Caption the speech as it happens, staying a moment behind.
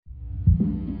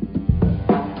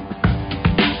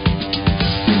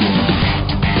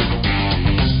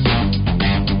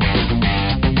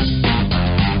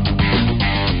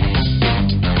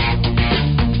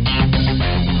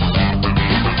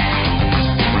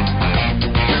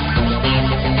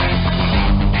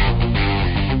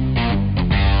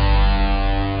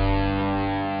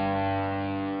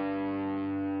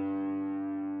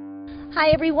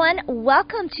Hi everyone,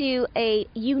 welcome to a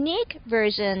unique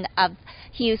version of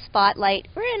Hugh Spotlight.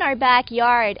 We're in our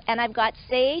backyard and I've got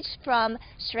Sage from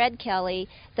Shred Kelly,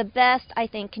 the best, I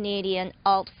think, Canadian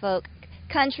alt-folk,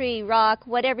 country, rock,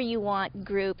 whatever you want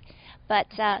group. But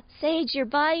Sage, you're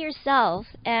by yourself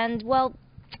and, well,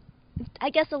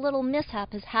 I guess a little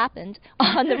mishap has happened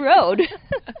on the road.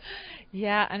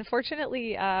 Yeah,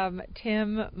 unfortunately,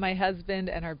 Tim, my husband,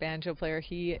 and our banjo player,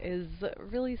 he is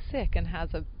really sick and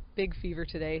has a big fever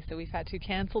today, so we've had to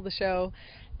cancel the show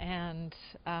and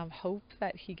hope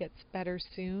that he gets better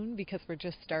soon, because we're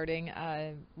just starting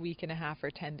a week and a half or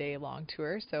 10-day long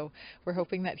tour, so we're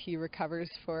hoping that he recovers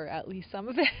for at least some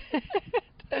of it.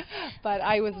 But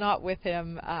I was not with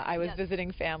him. I was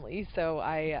visiting family, so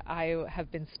I have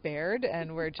been spared,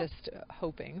 and we're just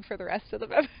hoping for the rest of the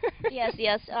members.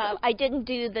 Yes. I didn't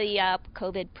do the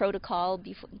COVID protocol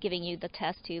before giving you the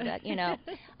test too, but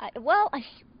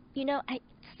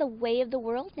it's the way of the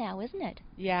world now, isn't it?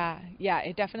 Yeah,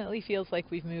 it definitely feels like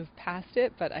we've moved past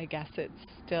it, but I guess it's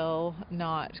still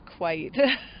not quite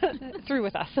through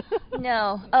with us.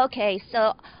 No. Okay,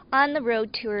 so on the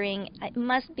road touring, it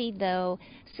must be, though,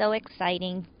 so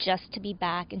exciting just to be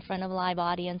back in front of live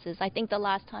audiences. I think the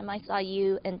last time I saw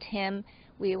you and Tim,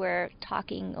 we were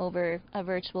talking over a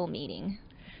virtual meeting.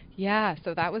 Yeah,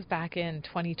 so that was back in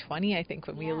 2020, I think,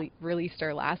 when we released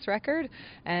our last record.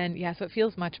 And yeah, so it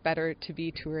feels much better to be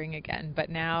touring again. But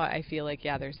now I feel like,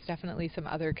 there's definitely some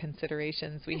other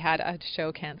considerations. We had a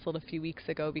show canceled a few weeks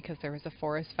ago because there was a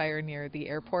forest fire near the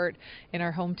airport in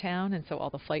our hometown. And so all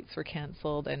the flights were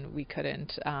canceled and we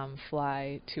couldn't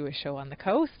fly to a show on the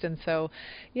coast. And so,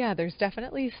 there's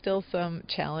definitely still some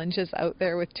challenges out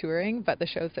there with touring. But the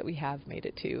shows that we have made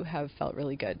it to have felt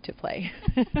really good to play.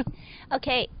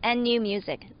 Okay. And new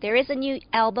music. There is a new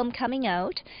album coming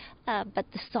out, but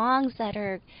the songs that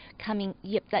are coming,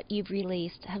 that you've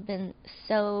released, have been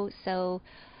so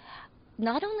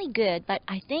not only good, but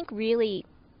I think really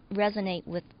resonate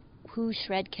with who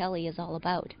Shred Kelly is all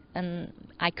about. And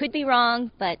I could be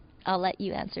wrong, but I'll let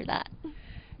you answer that.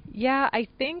 Yeah, I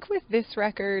think with this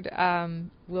record,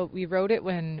 we wrote it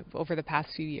over the past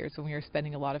few years when we were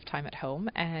spending a lot of time at home,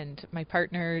 and my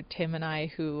partner Tim and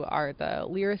I, who are the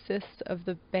lyricists of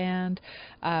the band,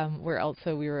 we were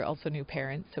also new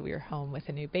parents, so we were home with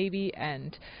a new baby,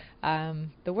 and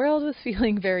the world was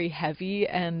feeling very heavy,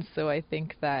 and so I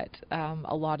think that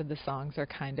a lot of the songs are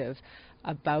kind of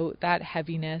about that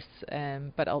heaviness,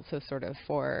 but also sort of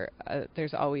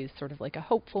there's always sort of like a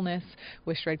hopefulness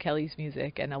with Shred Kelly's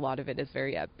music, and a lot of it is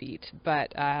very upbeat,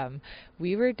 but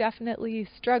we were definitely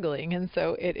struggling, and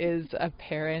so it is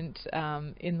apparent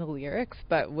in the lyrics,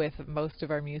 but with most of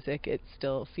our music it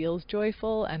still feels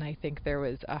joyful, and I think there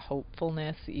was a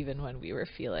hopefulness even when we were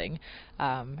feeling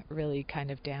really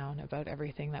kind of down about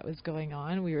everything that was going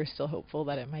on. We were still hopeful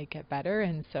that it might get better,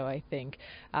 and so I think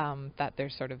that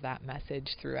there's sort of that message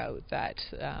throughout that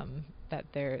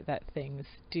that things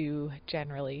do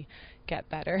generally get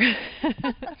better.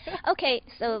 Okay,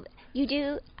 so you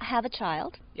do have a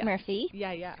child, Murphy,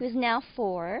 who's now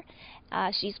 4.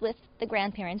 She's with the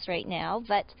grandparents right now,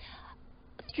 but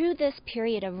through this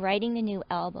period of writing the new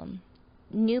album,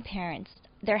 new parents,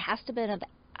 there has to have been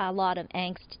a lot of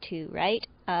angst too, right?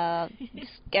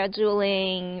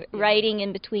 Scheduling, writing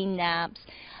in between naps.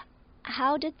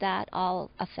 How did that all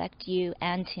affect you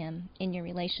and Tim in your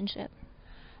relationship?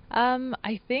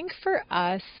 I think for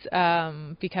us,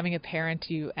 becoming a parent,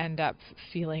 you end up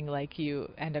feeling like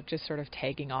you end up just sort of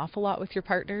tagging off a lot with your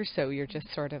partner. So you're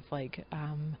just sort of like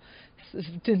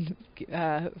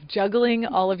juggling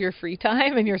all of your free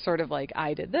time, and you're sort of like,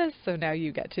 I did this, so now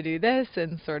you get to do this,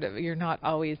 and sort of you're not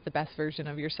always the best version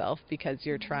of yourself because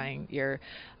you're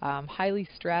highly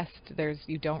stressed.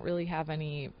 You don't really have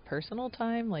any personal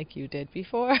time like you did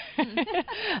before,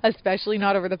 especially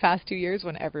not over the past 2 years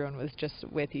when everyone was just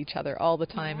with each other all the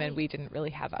time, and we didn't really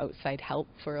have outside help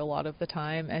for a lot of the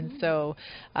time, and so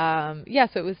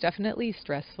so it was definitely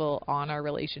stressful on our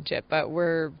relationship, but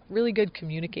we're really good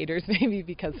communicators maybe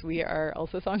because we are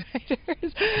also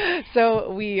songwriters.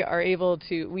 So we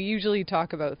usually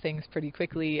talk about things pretty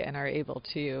quickly and are able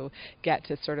to get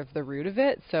to sort of the root of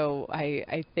it. So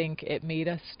I think it made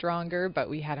us stronger, but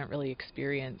we hadn't really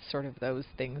experienced sort of those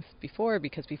things before,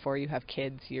 because before you have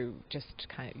kids, you just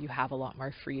you have a lot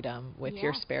more freedom with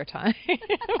your spare time.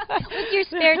 With your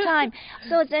spare time.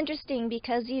 So it's interesting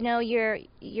because, you know, you're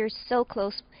so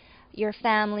close, your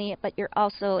family, but you're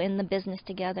also in the business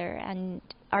together and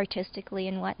artistically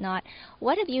and whatnot.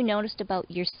 What have you noticed about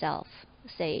yourself,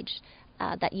 Sage,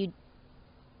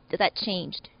 that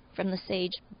changed from the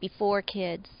Sage before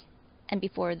kids and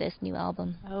before this new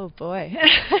album? Oh boy,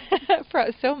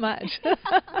 so much.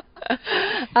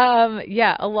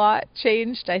 Yeah, a lot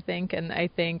changed, I think, and I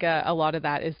think a lot of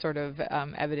that is sort of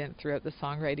evident throughout the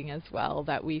songwriting as well,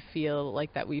 that we feel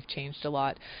like that we've changed a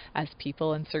lot as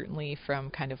people, and certainly from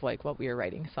kind of like what we were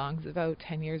writing songs about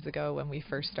 10 years ago when we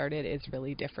first started is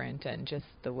really different, and just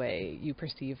the way you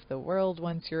perceive the world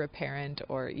once you're a parent,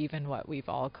 or even what we've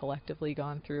all collectively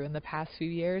gone through in the past few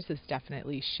years, is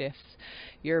definitely shifts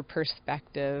your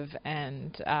perspective.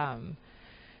 And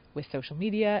with social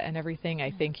media and everything,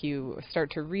 I think you start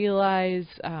to realize,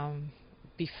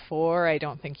 before, I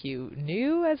don't think you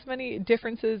knew as many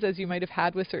differences as you might have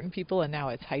had with certain people, and now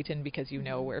it's heightened because you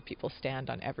know where people stand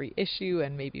on every issue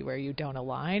and maybe where you don't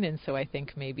align. And so I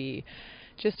think maybe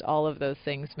just all of those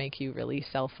things make you really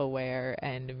self-aware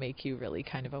and make you really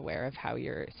kind of aware of how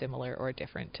you're similar or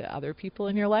different to other people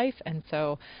in your life. And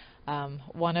so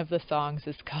one of the songs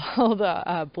is called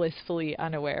Blissfully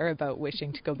Unaware, about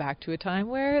wishing to go back to a time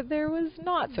where there was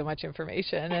not so much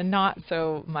information and not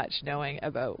so much knowing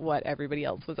about what everybody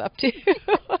else was up to.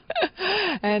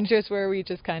 And just where we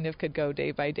just kind of could go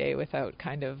day by day without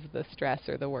kind of the stress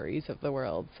or the worries of the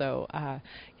world. So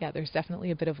yeah, there's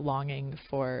definitely a bit of longing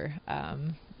for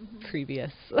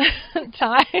previous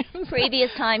times.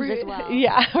 Previous times as well.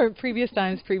 Yeah, or previous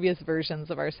times, previous versions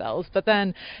of ourselves. But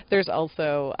then there's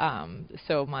also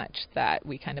so much that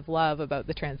we kind of love about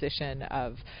the transition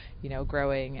of, you know,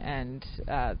 growing, and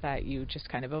that you just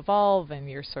kind of evolve, and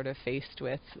you're sort of faced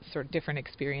with sort of different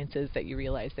experiences that you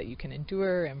realize that you can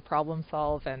endure and problem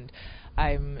solve. And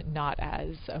I'm not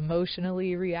as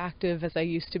emotionally reactive as I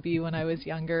used to be when I was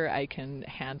younger. I can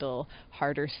handle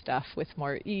harder stuff with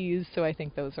more ease. So I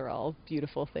think those are all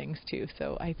beautiful things too.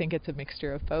 So I think it's a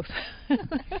mixture of both.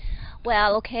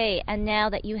 Well, okay, and now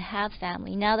that you have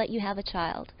family, now that you have a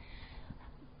child,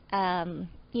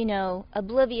 you know,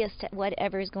 oblivious to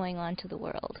whatever is going on to the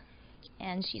world,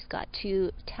 and she's got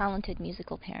two talented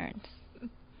musical parents,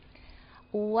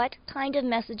 what kind of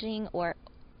messaging, or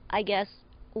I guess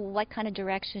what kind of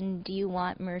direction do you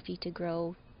want Murphy to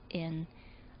grow in?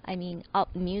 I mean,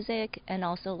 music and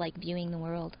also like viewing the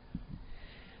world.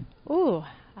 Ooh,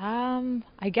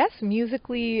 I guess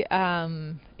musically,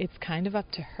 it's kind of up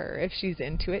to her if she's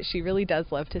into it. She really does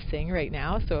love to sing right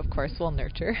now, so of course we'll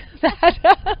nurture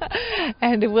that.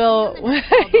 And we'll,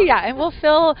 yeah, and we'll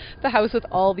fill the house with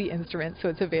all the instruments so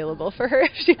it's available for her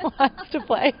if she wants to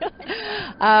play.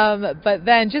 But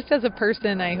then just as a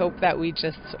person, I hope that we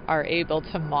just are able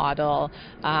to model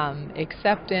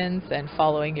acceptance and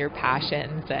following your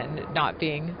passions, and not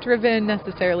being driven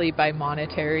necessarily by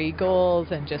monetary goals,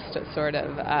 and just sort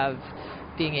of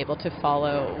being able to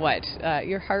follow what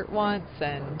your heart wants,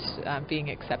 and being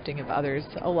accepting of others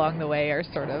along the way are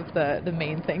sort of the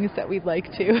main things that we'd like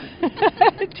to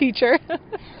teach her.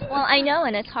 Well, I know,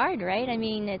 and it's hard, right? I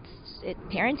mean, it's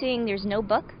parenting. There's no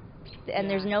book, and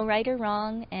there's no right or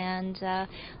wrong, and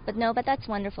but that's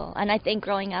wonderful. And I think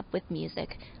growing up with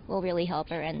music will really help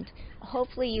her. And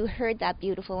hopefully you heard that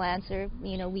beautiful answer.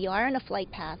 You know, we are on a flight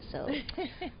path, so.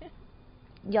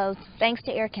 Yo, thanks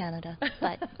to Air Canada.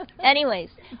 But anyways,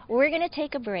 we're going to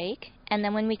take a break, and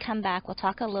then when we come back, we'll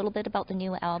talk a little bit about the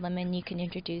new album, and you can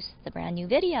introduce the brand new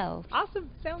video.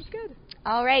 Awesome. Sounds good.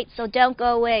 All right, so don't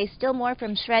go away. Still more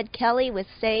from Shred Kelly with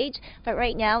Sage, but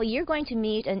right now you're going to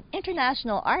meet an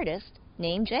international artist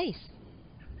named Jace.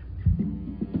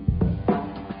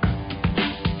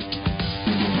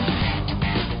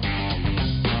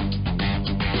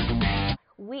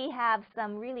 We have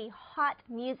some really hot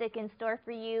music in store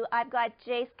for you. I've got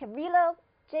Jace Carrillo.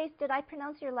 Jace, did I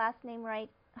pronounce your last name right?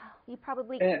 Oh, you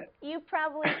probably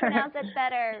pronounce it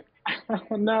better.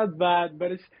 Not bad,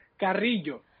 but it's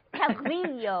Carrillo.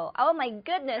 Carrillo. Oh my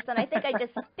goodness, and I think I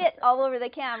just spit all over the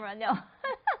camera. No.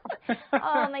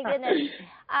 Oh my goodness.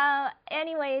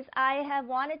 Anyways, I have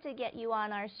wanted to get you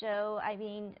on our show. I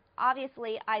mean,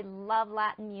 obviously I love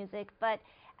Latin music, but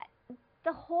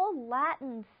the whole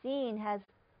Latin scene has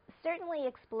certainly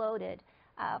exploded.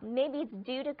 maybe it's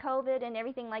due to COVID and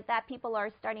everything like that. People are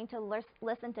starting to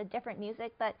listen to different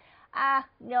music, but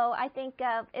no, I think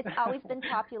it's always been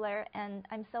popular, and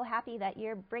I'm so happy that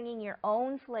you're bringing your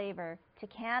own flavor to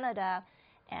Canada,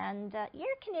 and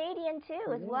you're Canadian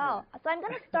too as well. So I'm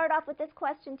going to start off with this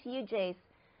question to you, Jace.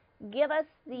 Give us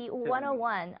the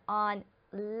 101 on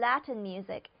Latin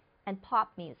music and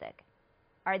pop music.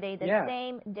 Are they the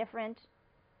same, different?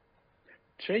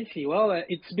 Tracy, well,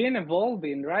 it's been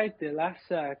evolving, right? The last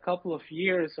couple of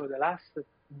years, or the last,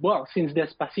 well, since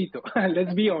Despacito,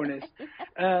 let's be honest.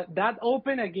 That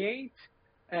opened a gate.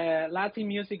 Latin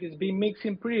music has been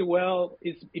mixing pretty well.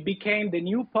 It became the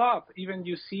new pop. Even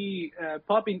you see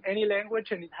pop in any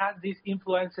language, and it has these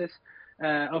influences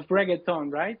of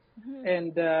reggaeton, right?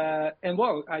 And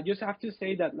well, I just have to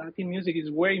say that Latin music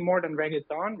is way more than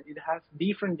reggaeton. It has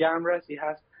different genres. It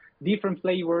has different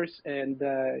flavors, and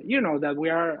you know that we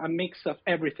are a mix of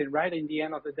everything, right? In the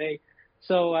end of the day,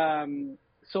 so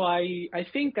I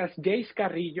think as Jace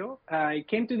Carrillo, I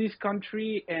came to this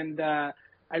country, and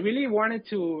I really wanted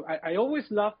to. I always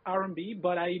loved R&B,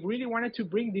 but I really wanted to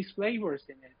bring these flavors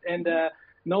in it. And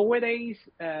nowadays,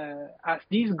 as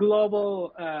this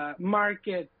global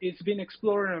market is being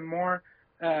explored and more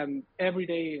every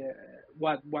day,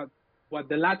 what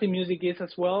the Latin music is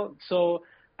as well. So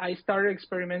I started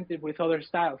experimenting with other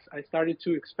styles. I started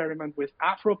to experiment with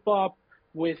Afropop,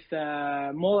 with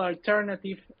more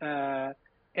alternative,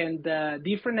 and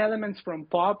different elements from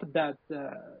pop that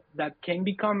can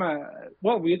become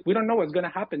well, we don't know what's going to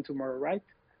happen tomorrow, right?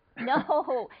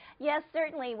 No, yes,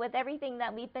 certainly, with everything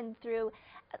that we've been through.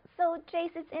 So,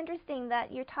 Jace, it's interesting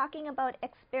that you're talking about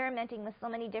experimenting with so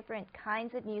many different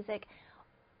kinds of music.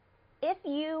 If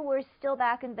you were still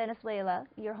back in Venezuela,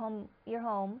 your home,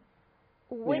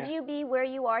 would you be where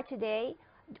you are today?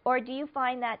 Or do you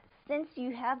find that since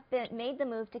you have made the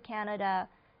move to Canada,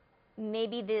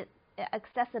 maybe the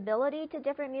accessibility to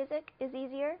different music is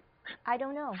easier? I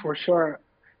don't know. For sure.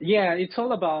 Yeah, it's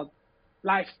all about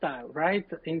lifestyle, right?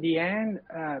 In the end,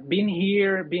 being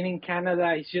here, being in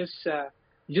Canada is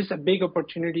just a big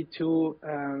opportunity to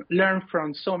learn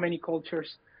from so many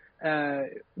cultures.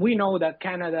 We know that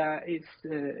Canada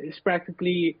is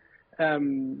practically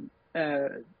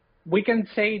we can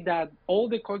say that all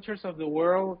the cultures of the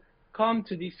world come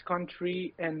to this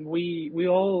country, and we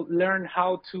all learn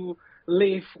how to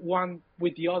live one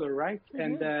with the other, right?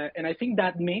 And I think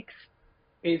that mix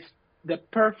is the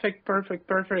perfect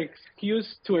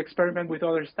excuse to experiment with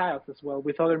other styles as well,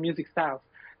 with other music styles.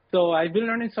 So I've been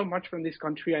learning so much from this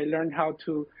country. I learned how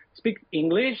to speak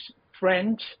English,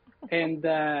 French, and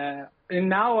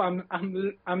now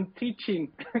I'm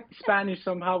teaching Spanish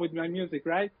somehow with my music,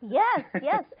 right?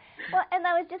 Yes. Well, and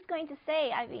I was just going to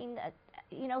say, I mean,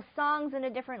 you know, songs in a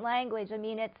different language. I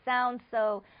mean, it sounds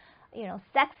so, you know,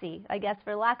 sexy, I guess,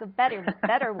 for lack of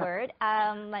better word.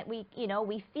 Like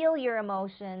we feel your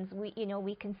emotions.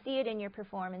 We can see it in your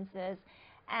performances,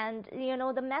 and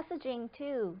the messaging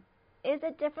too. Is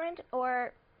it different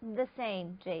or the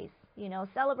same, Jace?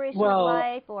 Celebration of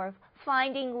life or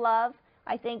finding love.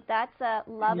 I think that's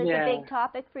love is a big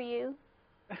topic for you.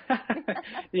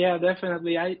 Yeah,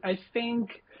 definitely. I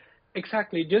think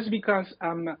exactly, just because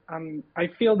I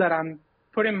feel that I'm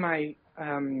putting my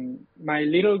my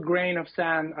little grain of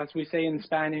sand, as we say in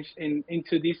Spanish,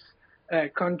 into this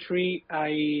country.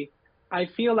 I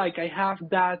feel like I have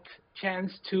that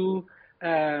chance to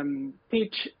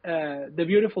teach the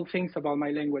beautiful things about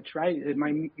my language, right?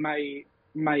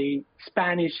 My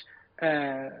Spanish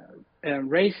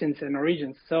raisins and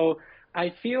origins. So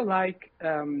I feel like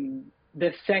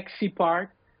the sexy part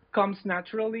comes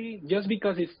naturally just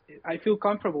because I feel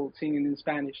comfortable singing in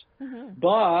Spanish. Mm-hmm.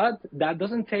 But that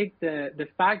doesn't take the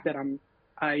fact that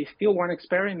I still want to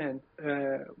experiment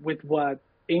with what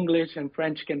English and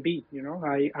French can be.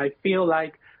 I feel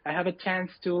like I have a chance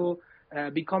to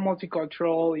become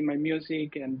multicultural in my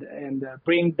music and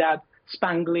bring that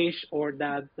Spanglish or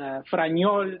that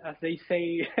Frañol, as they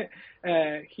say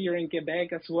here in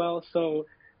Quebec as well. So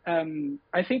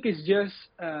I think it's just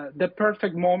the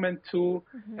perfect moment to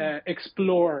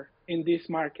explore in this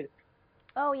market.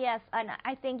 Oh, yes. And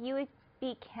I think you would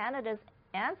be Canada's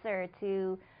answer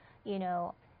to,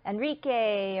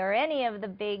 Enrique or any of the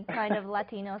big kind of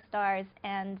Latino stars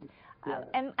and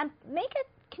make it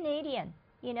Canadian.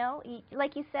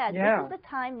 Like you said, this is the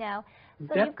time now. So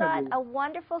Definitely. You've got a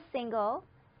wonderful single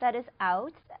that is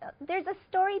out. There's a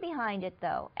story behind it,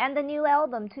 though, and the new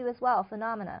album, too, as well,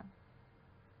 Phenomena.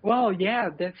 Well, yeah,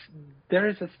 there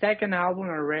is a second album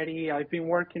already. I've been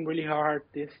working really hard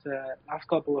this last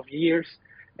couple of years.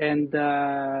 And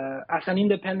as an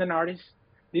independent artist,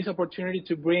 this opportunity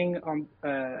to bring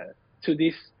to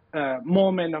this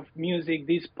moment of music,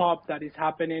 this pop that is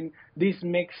happening, this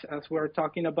mix as we're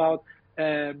talking about,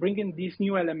 bringing these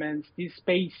new elements, these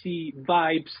spacey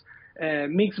vibes,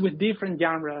 mixed with different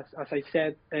genres, as I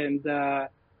said,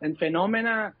 and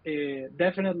Phenomena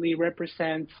definitely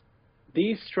represents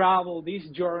this travel, this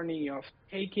journey of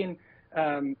taking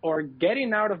or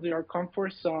getting out of their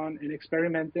comfort zone and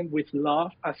experimenting with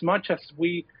love as much as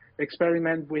we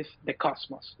experiment with the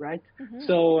cosmos, right? Mm-hmm.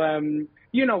 So,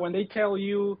 when they tell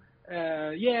you,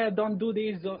 yeah, don't do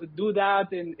this, don't do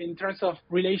that in terms of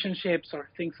relationships or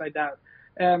things like that,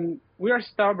 we are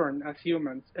stubborn as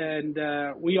humans, and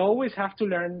we always have to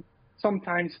learn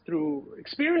sometimes through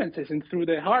experiences and through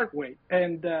the hard way.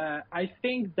 And I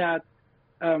think that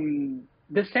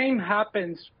the same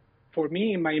happens for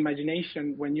me in my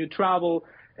imagination when you travel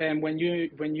and when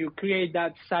you create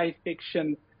that science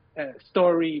fiction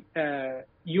story.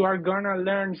 You are gonna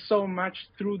learn so much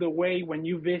through the way when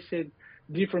you visit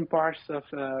different parts of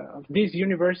this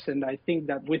universe. And I think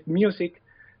that with music,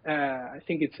 I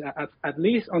think it's at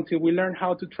least until we learn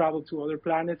how to travel to other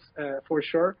planets, for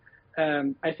sure.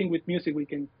 I think with music we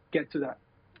can get to that.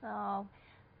 Oh,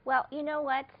 well, you know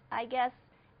what? I guess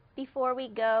before we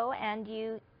go and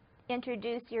you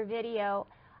introduce your video,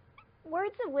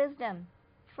 words of wisdom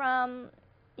from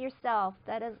yourself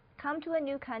that has come to a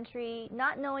new country,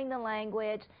 not knowing the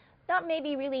language, not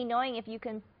maybe really knowing if you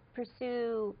can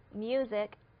pursue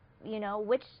music,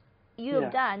 which you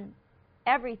have done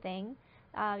everything.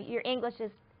 Your English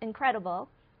is incredible,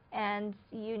 and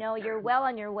you're well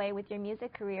on your way with your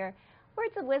music career.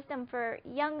 Words of wisdom for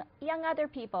young other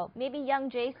people, maybe young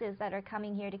Jaces that are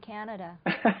coming here to Canada.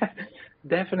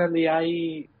 Definitely,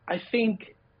 I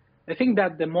think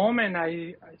that the moment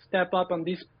I step up on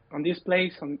this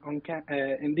place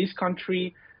in this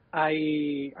country,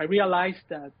 I realized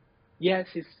that yes,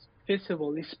 it's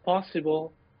feasible, it's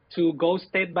possible to go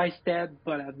step by step,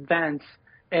 but advance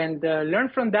and learn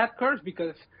from that curve,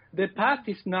 because the path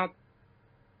is not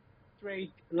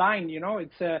straight line, it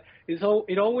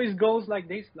always goes like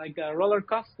this, like a roller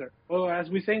coaster, or as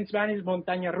we say in Spanish,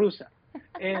 montaña rusa.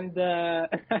 And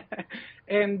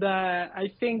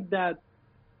I think that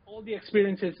all the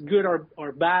experiences, good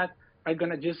or bad, are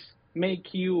gonna just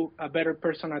make you a better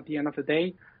person at the end of the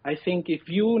day. I think if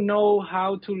you know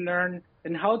how to learn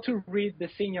and how to read the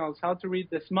signals, how to read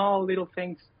the small little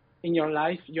things in your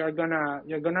life, you're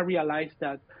gonna realize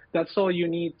that that's all you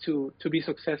need to be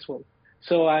successful.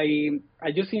 So I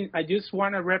just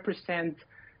want to represent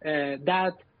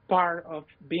that part of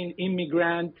being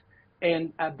immigrant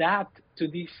and adapt to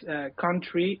this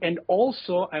country. And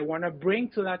also I want to bring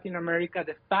to Latin America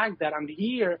the fact that I'm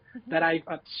here, that I've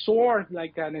absorbed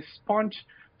like a sponge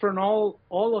from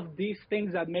all of these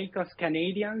things that make us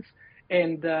Canadians,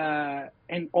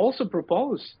 and also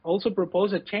propose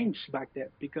a change back there,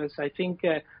 because I think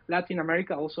Latin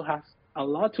America also has a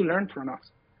lot to learn from us.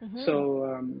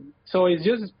 Mm-hmm. So it's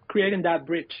just creating that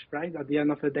bridge, right, at the end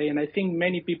of the day, and I think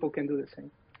many people can do the same.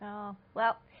 Oh,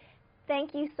 well,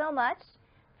 thank you so much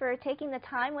for taking the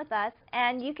time with us,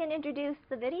 and you can introduce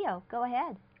the video. Go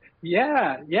ahead.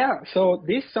 Yeah. So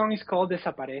this song is called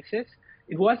Desapareces.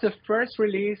 It was the first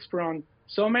release from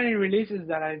so many releases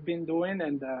that I've been doing,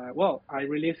 and I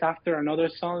released after another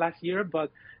song last year, but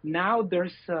now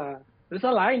there's a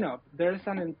lineup. There's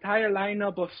an entire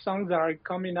lineup of songs that are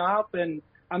coming up, and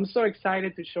I'm so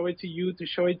excited to show it to you, to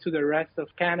show it to the rest of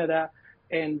Canada.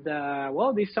 And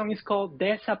this song is called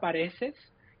Desapareces.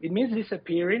 It means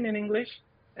disappearing in English,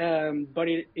 but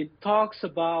it talks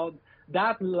about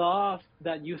that love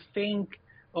that you think,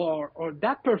 or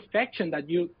that perfection that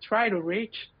you try to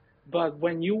reach, but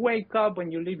when you wake up,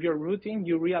 when you leave your routine,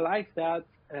 you realize that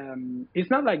it's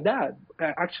not like that.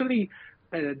 Actually,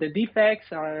 the defects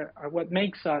are what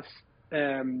makes us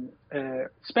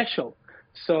special.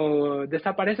 So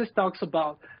Desapareces talks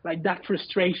about like that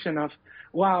frustration of,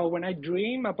 wow, when I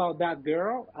dream about that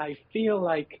girl, I feel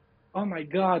like, oh my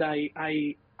God,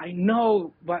 I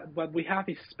know what we have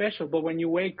is special, but when you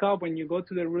wake up, when you go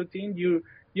to the routine, you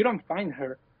don't find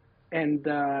her. And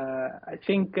I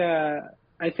think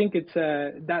it's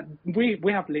that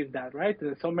we have lived that, right?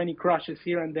 There's so many crushes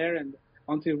here and there, and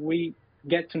until we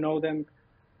get to know them,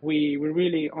 we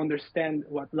really understand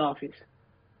what love is.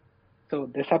 So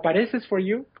Desapareces for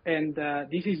you, and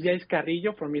this is Jace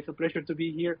Carrillo. For me, it's a pleasure to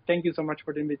be here. Thank you so much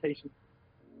for the invitation.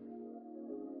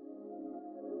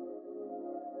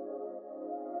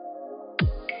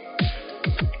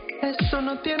 Eso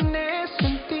no tiene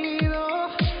sentido.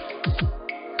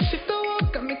 Si tu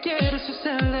boca me quieres, es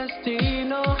el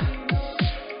destino.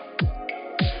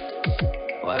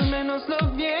 O al menos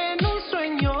lo vi en un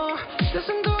sueño.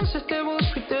 Desde entonces te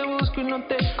busco y no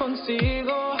te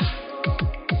consigo.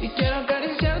 Y quiero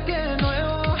acariciarte de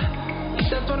nuevo y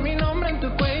tatuar mi nombre en tu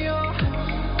cuello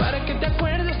para que te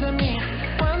acuerdes de mí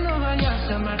cuando vayas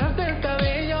a amarrarte el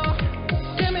cabello.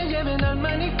 Que me lleven al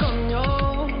manicomio.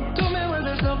 Tú me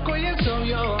vuelves loco y es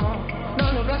obvio.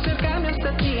 No logro acercarme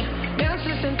hasta ti. Me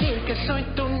hace sentir que soy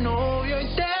tu novio y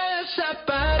te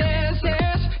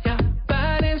desapareces. Y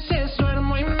apareces,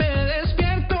 duermo y me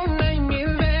despierto una y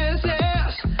mil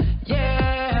veces.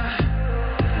 Yeah.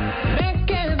 Me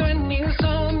quedo en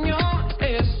insomnio.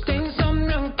 Este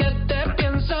insomnio en que te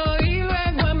pienso y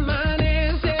luego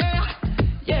amanece.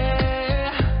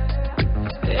 Yeah.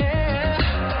 Yeah.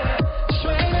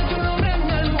 Suena tu nombre en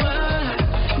mi almohada.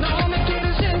 No me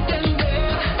quieres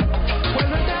entender.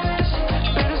 Vuelve otra vez,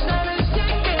 pero esta vez ya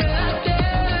quédate,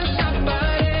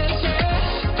 desapareces.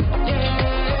 Yeah.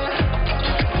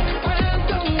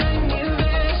 Cuento una y mil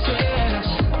veces.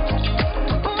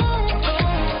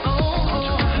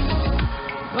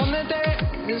 ¿Dónde te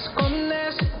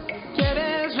escondes?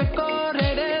 ¿Quieres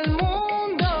recorrer el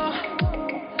mundo?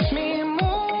 Mi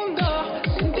mundo,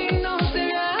 sin ti no sé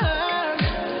viajar.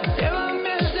 Llévame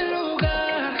a ese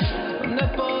lugar donde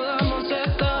podamos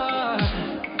estar.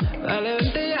 Dale,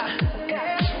 vente ya.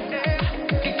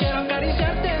 Que quiero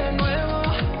acariciarte de nuevo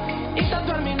y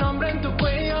tatuar mi nombre en tu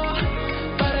cuello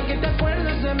para que te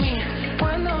acuerdes de mí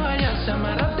cuando vayas a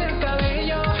amarrarte el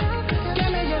cabello. Que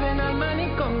me lleven al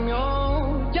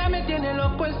manicomio. Ya me tiene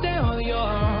loco este odio.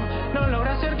 No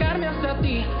logro acercarme hasta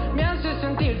ti. Me hace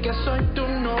sentir que soy tu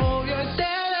novio y te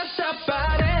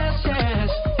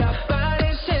desapareces. Y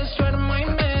apareces, duermo y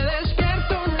me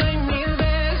despierto una y mil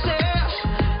veces.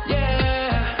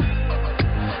 Yeah.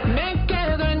 Me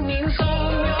quedo en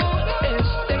insomnio.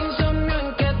 Este insomnio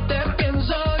en que te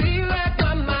pienso y luego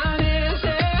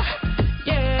amanece.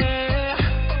 Yeah.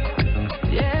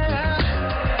 Yeah.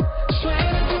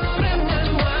 Suena tu nombre en mi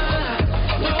almohada.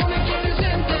 No me quieres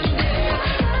entender.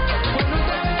 Vuelve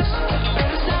otra vez,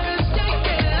 pero esta vez ya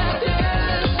quédate,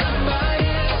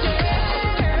 desapareces.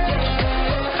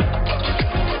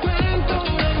 Cuento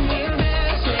una y mil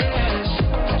veces.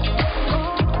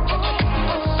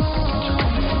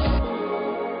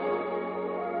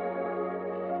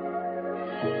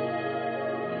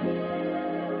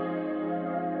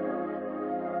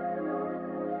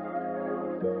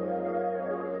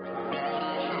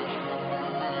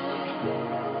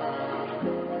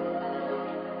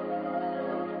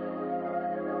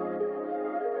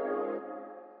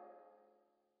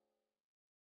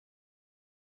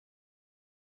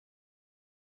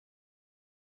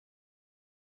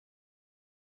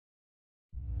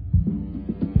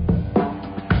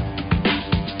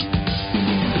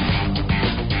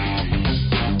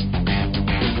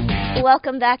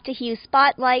 Welcome back to Hughes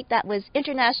Spotlight. That was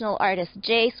international artist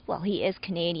Jace. Well, he is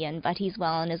Canadian, but he's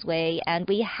well on his way. And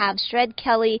we have Shred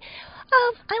Kelly,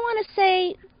 I want to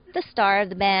say the star of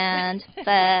the band,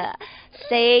 the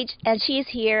Sage, and she's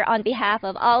here on behalf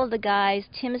of all of the guys.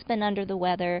 Tim's been under the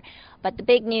weather, but the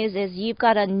big news is you've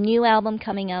got a new album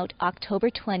coming out October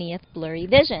 20th, Blurry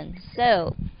Vision.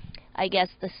 So I guess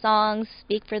the songs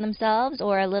speak for themselves,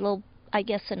 or a little, I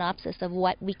guess, synopsis of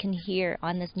what we can hear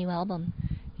on this new album.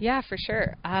 Yeah, for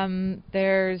sure.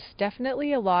 There's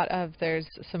definitely there's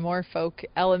some more folk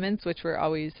elements, which we're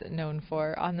always known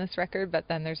for on this record, but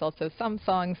then there's also some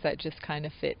songs that just kind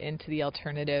of fit into the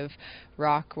alternative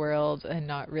rock world and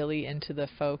not really into the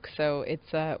folk. So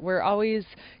it's we're always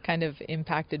kind of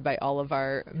impacted by all of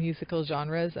our musical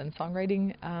genres and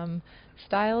songwriting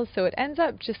styles, so it ends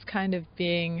up just kind of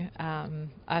being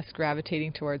us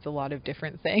gravitating towards a lot of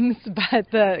different things, but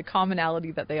the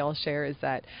commonality that they all share is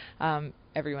that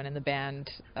everyone in the band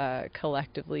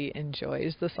collectively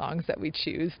enjoys the songs that we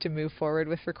choose to move forward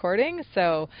with recording.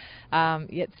 So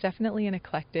it's definitely an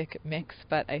eclectic mix,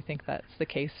 but I think that's the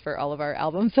case for all of our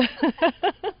albums.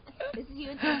 This is you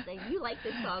interesting. You like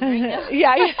this song right now.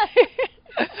 Yeah.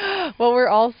 Well, we're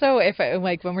also,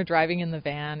 when we're driving in the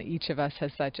van, each of us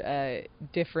has such a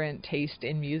different taste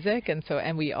in music,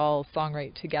 and we all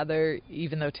songwrite together.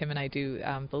 Even though Tim and I do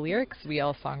the lyrics, we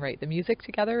all songwrite the music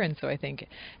together, and so I think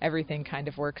everything kind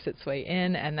of works its way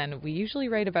in. And then we usually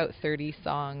write about 30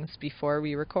 songs before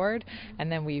we record, and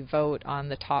then we vote on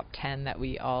the top 10 that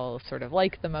we all sort of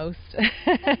like the most.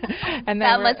 And then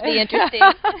that must be interesting.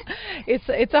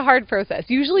 It's a hard process.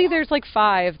 Usually there's like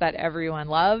 5 that everyone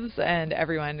loves, and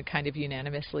everyone kind of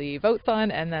unanimously votes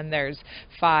on, and then there's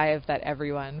 5 that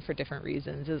everyone, for different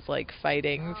reasons, is like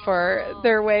fighting for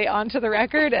their way onto the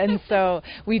record. And so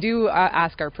we do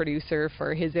ask our producer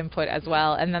for his input as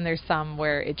well, and then there's some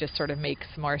where it just sort of makes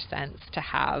more sense to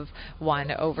have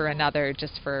one over another,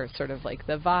 just for sort of like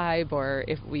the vibe, or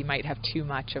if we might have too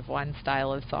much of one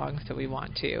style of song, so we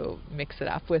want to mix it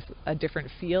up with a different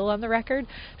feel on the record.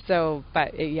 So,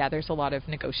 but yeah, there's a lot of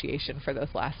negotiation for those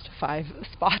last 5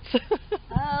 spots.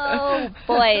 Oh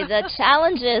boy, the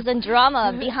challenges and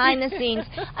drama behind the scenes.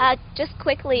 Just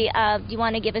quickly, do you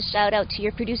want to give a shout out to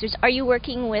your producers? Are you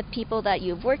working with people that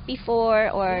you've worked before,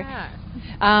 or? Yeah.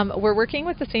 We're working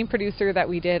with the same producer that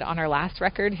we did on our last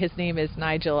record. His name is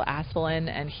Nigel Asselin,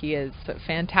 and he is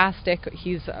fantastic.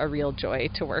 He's a real joy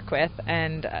to work with.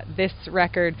 And this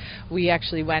record, we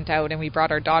actually went out and we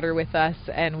brought our daughter with us,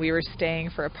 and we were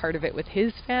staying for a part of it with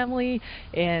his family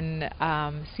in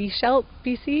Sechelt,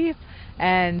 BC.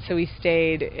 And so we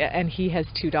stayed, and he has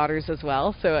 2 daughters as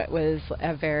well, so it was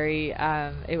a very,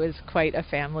 it was quite a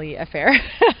family affair.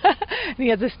 And he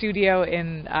has a studio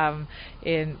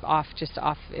just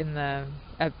off in the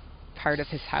part of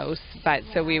his house, but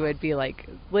so we would be like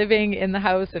living in the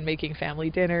house and making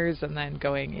family dinners and then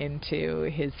going into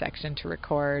his section to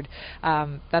record.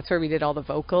 That's where we did all the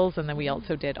vocals, and then we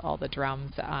also did all the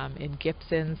drums in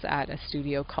Gibson's at a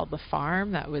studio called The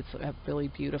Farm. That was a really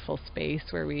beautiful space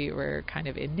where we were kind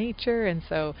of in nature, and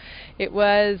so it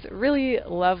was really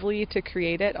lovely to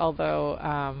create it,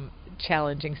 although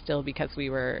challenging still, because we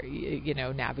were,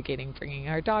 navigating bringing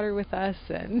our daughter with us,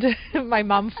 and my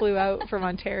mom flew out from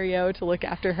Ontario to look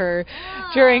after her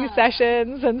during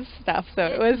sessions and stuff. So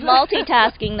it was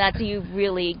multitasking that you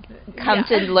really come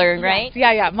to learn, right?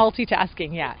 Yeah,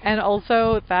 multitasking, yeah. And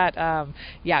also that,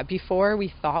 before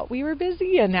we thought we were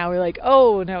busy, and now we're like,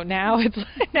 oh no, now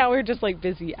we're just like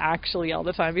busy actually all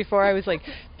the time. Before I was like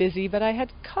busy, but I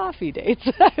had coffee dates.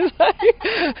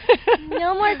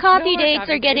 No more coffee dates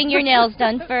or getting your nails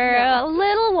done for a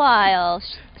little while,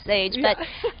 Sage. But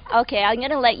okay, I'm going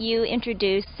to let you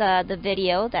introduce the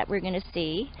video that we're going to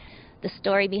see, the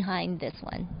story behind this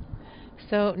one.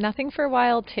 So Nothing for a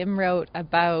While, Tim wrote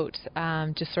about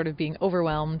just sort of being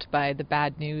overwhelmed by the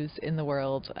bad news in the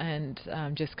world, and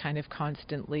just kind of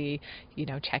constantly,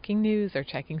 checking news or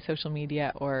checking social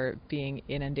media, or being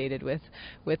inundated with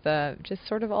just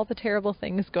sort of all the terrible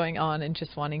things going on, and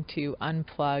just wanting to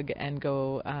unplug and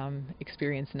go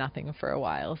experience nothing for a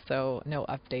while. So no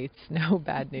updates, no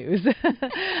bad news,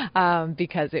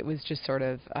 because it was just sort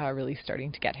of really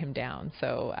starting to get him down.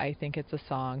 So I think it's a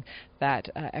song that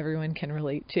everyone can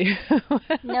relate to.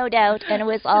 No doubt. And it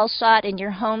was all shot in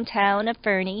your hometown of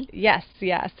Fernie. Yes,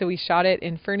 yeah. So we shot it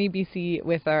in Fernie, BC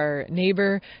with our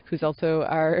neighbor, who's also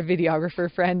our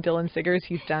videographer friend, Dylan Siggers.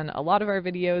 He's done a lot of our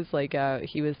videos. Like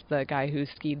he was the guy who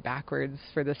skied backwards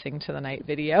for the Sing to the Night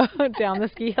video down the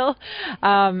ski hill.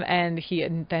 And he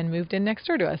then moved in next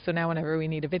door to us. So now whenever we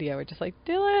need a video, we're just like,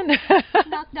 Dylan.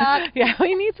 Knock, knock. Yeah,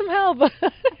 we need some help.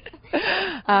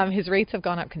 His rates have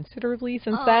gone up considerably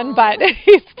since then, but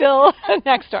he's still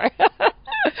next door.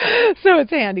 So it's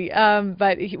handy.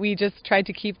 But we just tried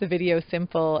to keep the video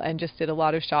simple and just did a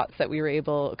lot of shots that we were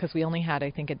able, because we only had,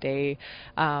 I think, a day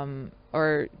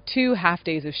or 2 half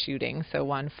days of shooting, so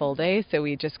 1 full day. So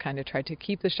we just kind of tried to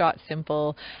keep the shot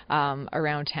simple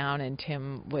around town, and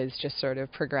Tim was just sort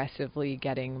of progressively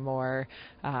getting more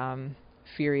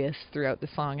furious throughout the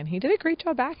song, and he did a great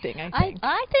job acting, I think.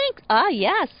 I think,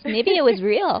 yes, maybe it was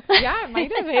real. Yeah, it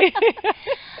might have been.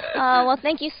 Well,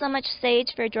 thank you so much,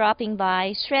 Sage, for dropping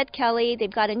by. Shred Kelly, they've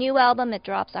got a new album. It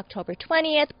drops October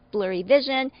 20th, Blurry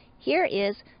Vision. Here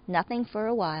is Nothing for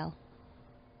a While.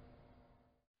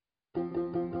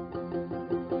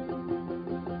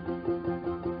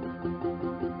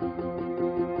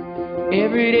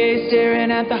 Every day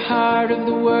staring at the heart of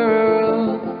the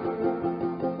world.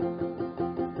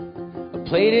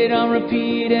 Played it on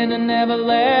repeat and I never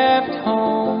left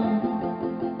home.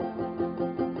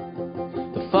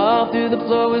 The fall through the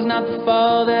floor was not the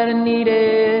fall that I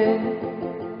needed,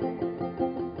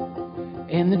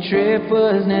 and the trip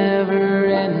was never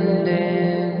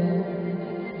ending.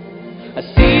 I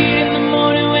see it in the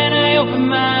morning when I open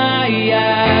my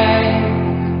eyes.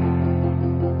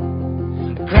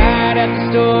 I cried at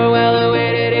the store while I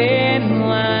waited in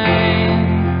line.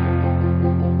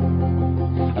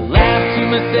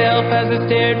 Myself as I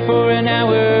stared for an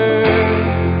hour,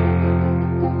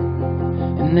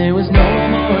 and there was no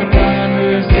more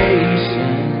conversation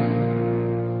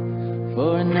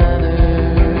for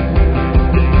another.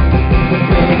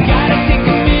 Well, I gotta take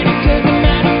a minute 'cause I'm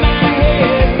out of my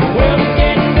head. The world is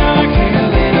getting dark and a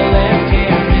little less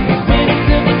care. In these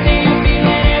minutes of the day, you're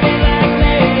feeling heavy like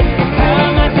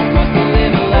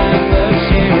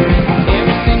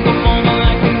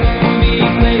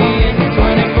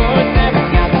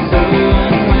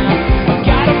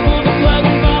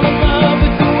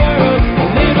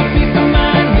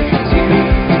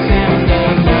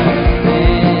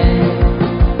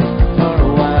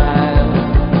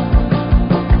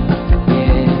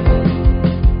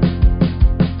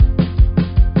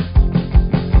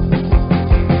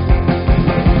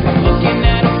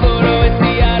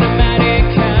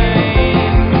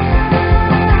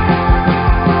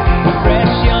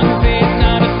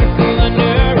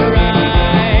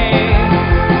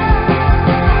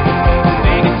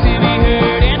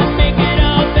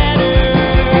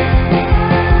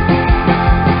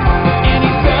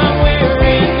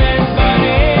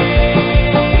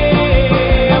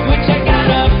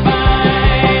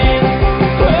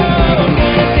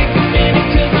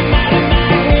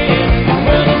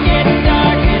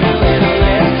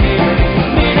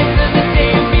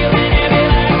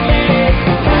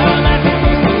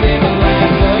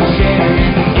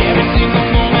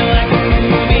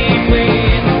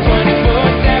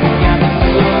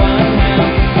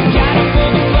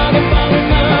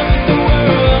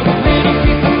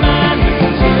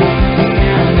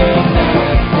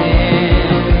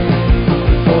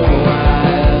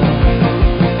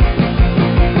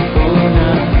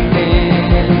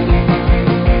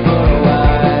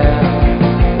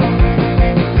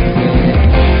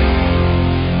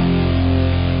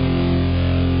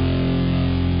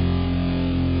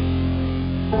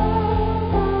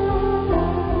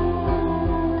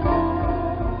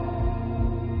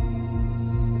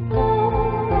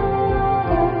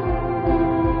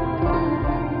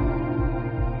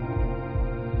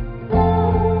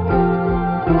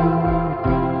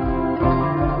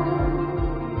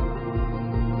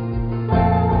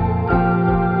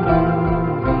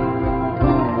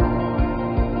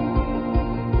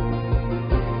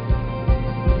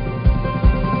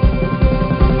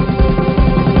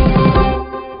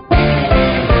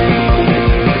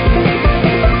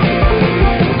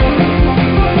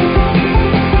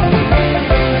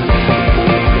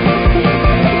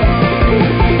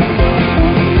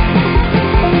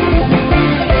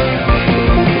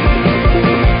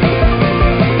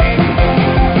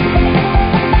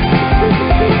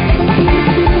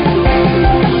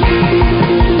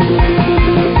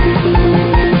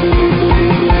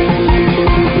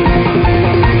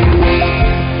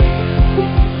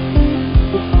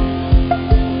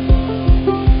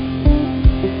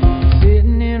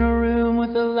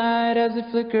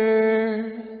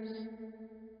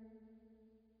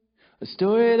A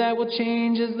story that will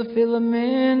change as the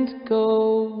filament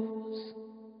goes.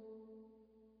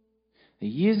 The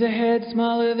years ahead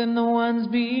smaller than the ones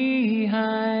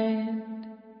behind.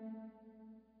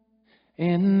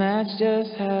 And that's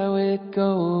just how it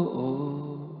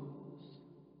goes.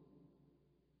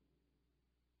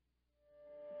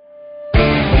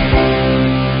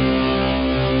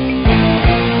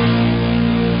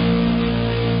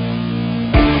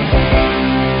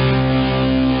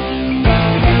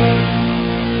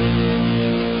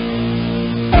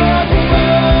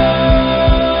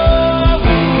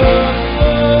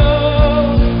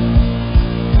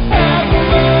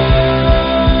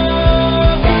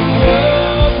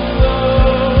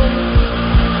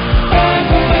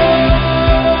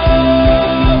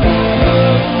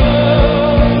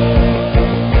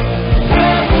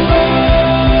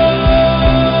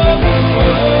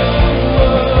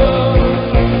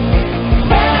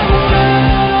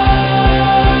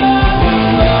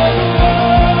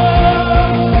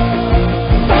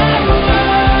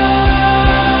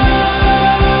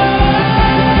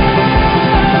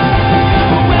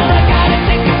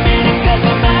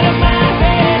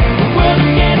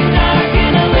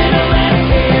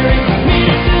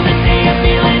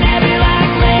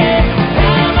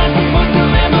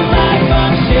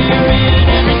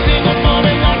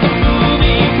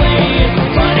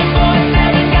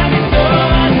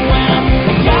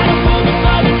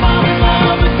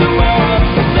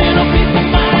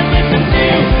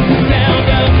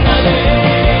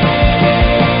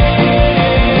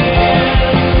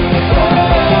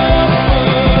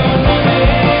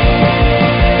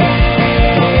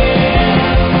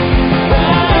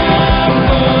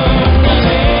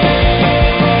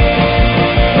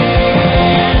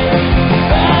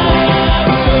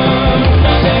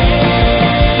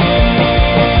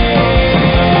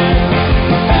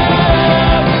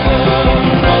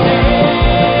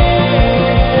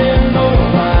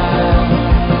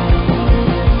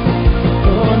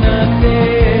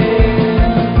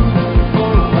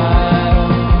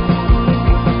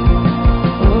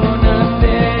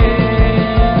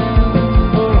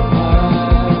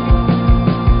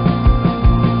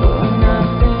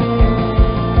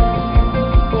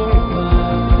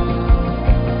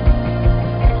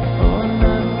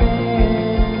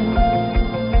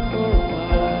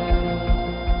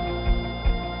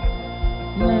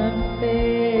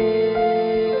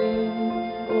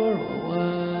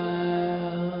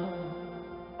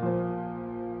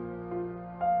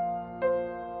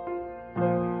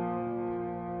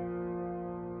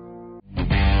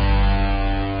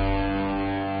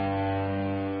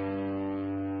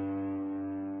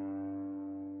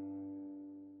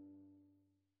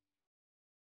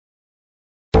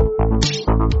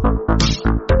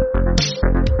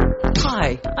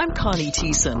 Hi, I'm Connie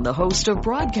Thiessen, the host of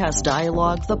Broadcast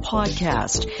Dialogue, the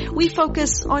podcast. We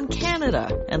focus on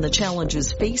Canada and the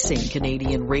challenges facing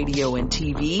Canadian radio and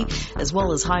TV, as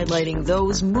well as highlighting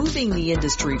those moving the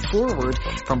industry forward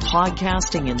from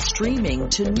podcasting and streaming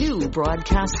to new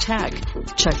broadcast tech.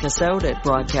 Check us out at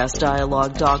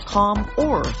broadcastdialogue.com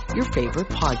or your favorite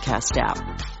podcast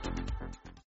app.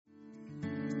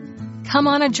 Come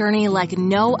on a journey like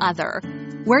no other,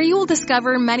 where you will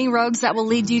discover many roads that will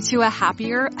lead you to a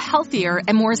happier, healthier,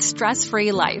 and more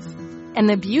stress-free life. And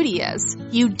the beauty is,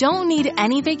 you don't need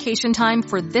any vacation time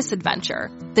for this adventure.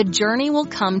 The journey will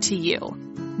come to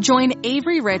you. Join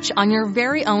Avery Rich on your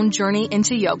very own journey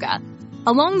into yoga.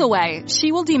 Along the way,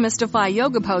 she will demystify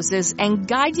yoga poses and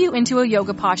guide you into a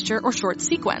yoga posture or short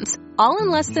sequence, all in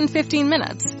less than 15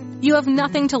 minutes. You have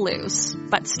nothing to lose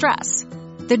but stress.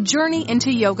 The Journey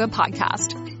into Yoga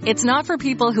podcast. It's not for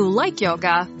people who like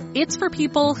yoga, it's for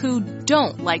people who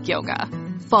don't like yoga.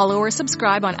 Follow or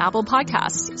subscribe on Apple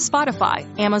Podcasts, Spotify,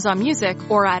 Amazon Music,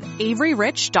 or at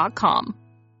averyrich.com.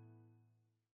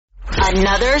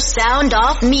 Another Sound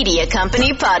Off Media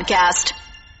Company podcast.